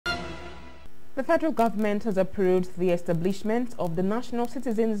The federal government has approved the establishment of the National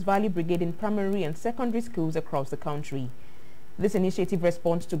Citizens Value Brigade in primary and secondary schools across the country. This initiative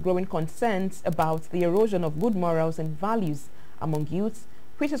responds to growing concerns about the erosion of good morals and values among youths,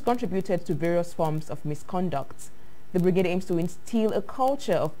 which has contributed to various forms of misconduct. The brigade aims to instill a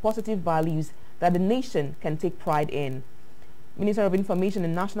culture of positive values that the nation can take pride in. Minister of Information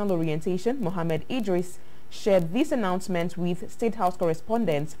and National Orientation, Mohammed Idris, shared this announcement with State House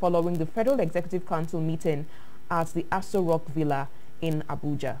correspondents following the Federal Executive Council meeting at the Aso Rock Villa in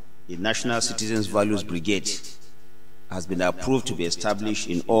Abuja. The National Citizens Values Brigade has been approved to be established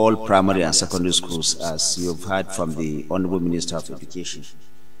in all primary and secondary schools, as you have heard from the Honorable Minister of Education.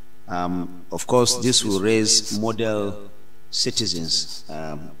 Of course, this will raise model citizens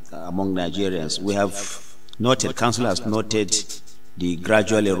among Nigerians. We have noted, Council has noted the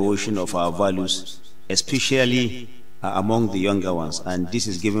gradual erosion of our values, especially among the younger ones, and this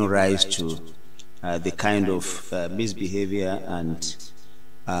is giving rise to the kind of misbehavior and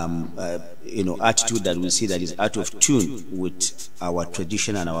attitude that we see that is out of tune with our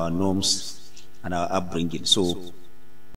tradition and our norms and our upbringing. So